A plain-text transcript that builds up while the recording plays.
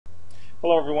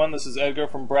Hello everyone, this is Edgar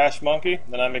from BrashMonkey,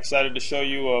 and I'm excited to show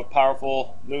you a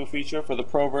powerful new feature for the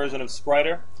Pro version of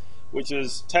Spriter, which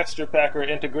is TexturePacker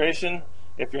integration.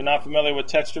 If you're not familiar with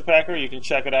TexturePacker, you can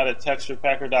check it out at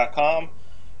TexturePacker.com.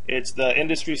 It's the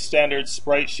industry standard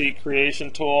SpriteSheet creation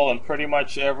tool, and pretty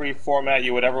much every format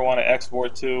you would ever want to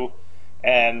export to,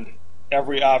 and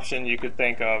every option you could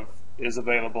think of is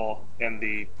available in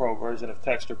the Pro version of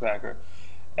TexturePacker.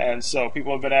 And so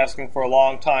people have been asking for a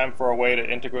long time for a way to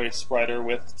integrate Spriter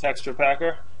with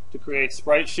TexturePacker to create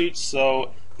sprite sheets.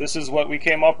 So this is what we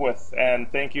came up with.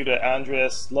 And thank you to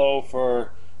Andreas Lowe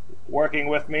for working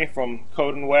with me from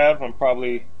Code and Web. I'm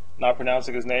probably not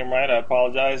pronouncing his name right. I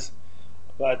apologize.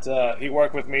 But he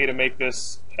worked with me to make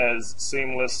this as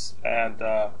seamless and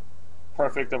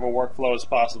perfect of a workflow as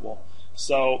possible.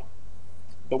 So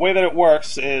the way that it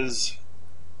works is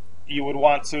you would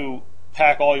want to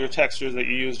pack all your textures that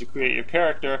you use to create your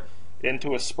character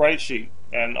into a sprite sheet,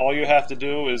 and all you have to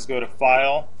do is go to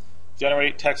File,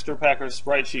 Generate TexturePacker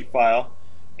Sprite Sheet File,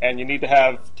 and you need to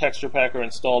have TexturePacker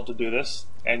installed to do this.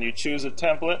 And you choose a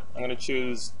template. I'm going to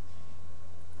choose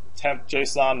temp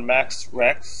JSON max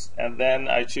rex, and then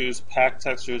I choose Pack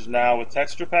Textures Now with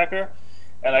TexturePacker,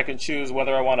 and I can choose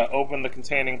whether I want to open the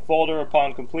containing folder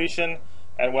upon completion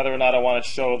and whether or not I want to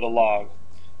show the log.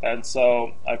 And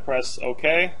so I press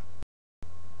OK.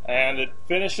 And it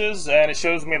finishes, and it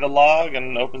shows me the log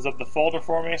and opens up the folder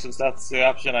for me, since that's the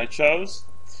option I chose.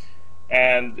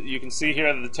 And you can see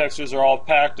here that the textures are all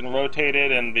packed and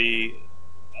rotated, and the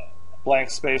blank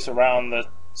space around the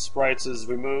sprites is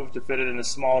removed to fit it in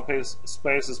as small a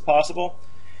space as possible.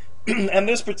 And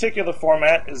this particular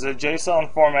format is a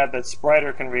JSON format that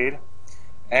Spriter can read.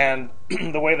 And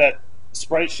the way that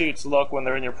sprite sheets look when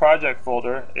they're in your project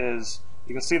folder is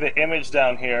you can see the image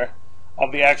down here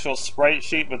of the actual sprite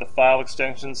sheet with the file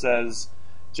extension says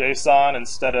JSON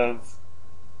instead of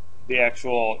the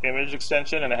actual image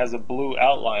extension, and it has a blue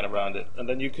outline around it. And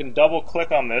then you can double click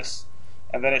on this,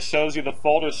 and then it shows you the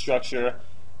folder structure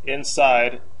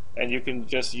inside, and you can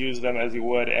just use them as you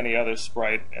would any other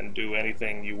sprite and do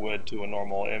anything you would to a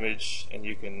normal image, and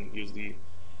you can use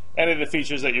any of the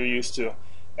features that you're used to.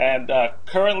 And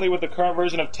currently, with the current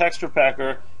version of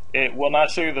TexturePacker, it will not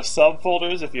show you the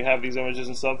subfolders if you have these images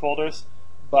in subfolders,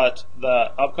 but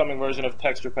the upcoming version of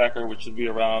TexturePacker, which should be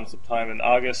around sometime in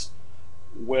August,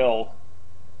 will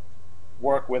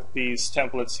work with these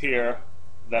templates here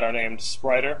that are named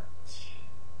Spriter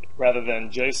rather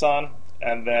than JSON,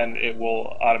 and then it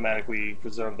will automatically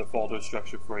preserve the folder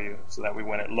structure for you, so that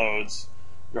when it loads,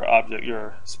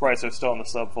 your sprites are still in the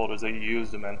subfolders that you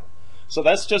used them in. So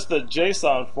that's just the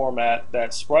JSON format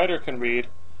that Spriter can read,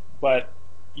 but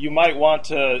you might want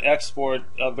to export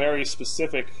a very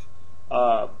specific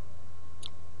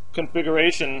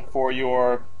configuration for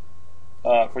your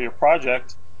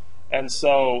project, and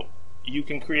so you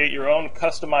can create your own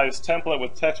customized template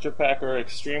with TexturePacker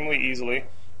extremely easily.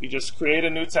 You just create a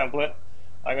new template.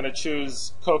 I'm going to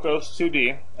choose Cocos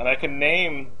 2D, and I can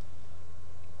name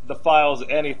the files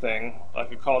anything. I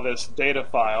could call this data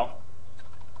file,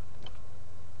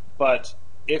 but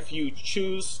if you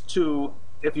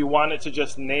wanted to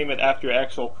just name it after your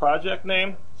actual project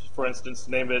name, for instance,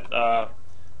 name it,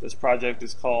 this project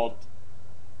is called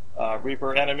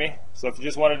Reaper Enemy. So if you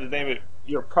just wanted to name it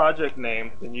your project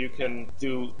name, then you can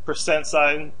do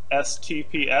 $STPS,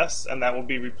 and that will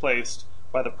be replaced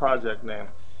by the project name.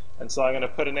 And so I'm going to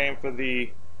put a name for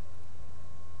the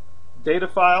data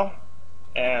file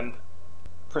and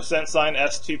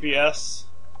 $STPS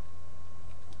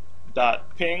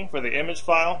 .ping for the image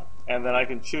file, and then I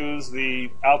can choose the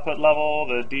output level,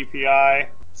 the DPI.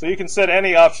 So you can set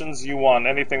any options you want,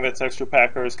 anything that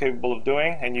TexturePacker is capable of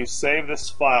doing, and you save this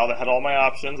file that had all my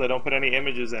options. I don't put any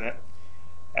images in it.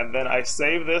 And then I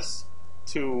save this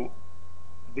to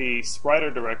the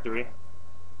Spriter directory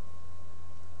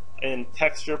in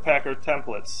TexturePacker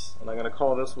templates. And I'm going to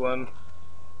call this one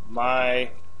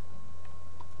my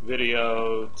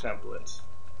video template.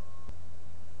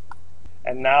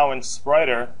 And now in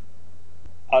Spriter,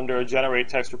 under Generate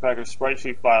TexturePacker Sprite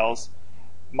Sheet Files,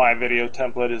 my video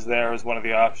template is there as one of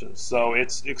the options. So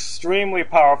it's extremely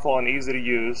powerful and easy to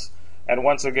use. And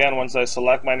once again, once I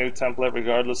select my new template,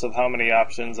 regardless of how many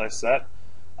options I set,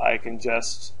 I can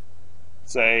just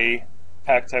say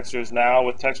Pack Textures Now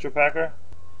with TexturePacker,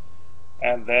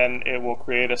 and then it will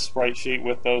create a sprite sheet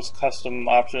with those custom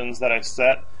options that I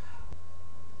set.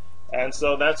 And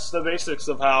so that's the basics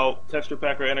of how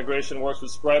TexturePacker integration works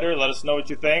with Spriter. Let us know what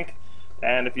you think.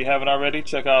 And if you haven't already,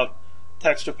 check out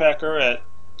TexturePacker at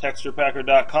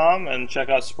TexturePacker.com and check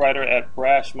out Spriter at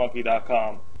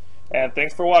BrashMonkey.com. And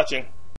thanks for watching.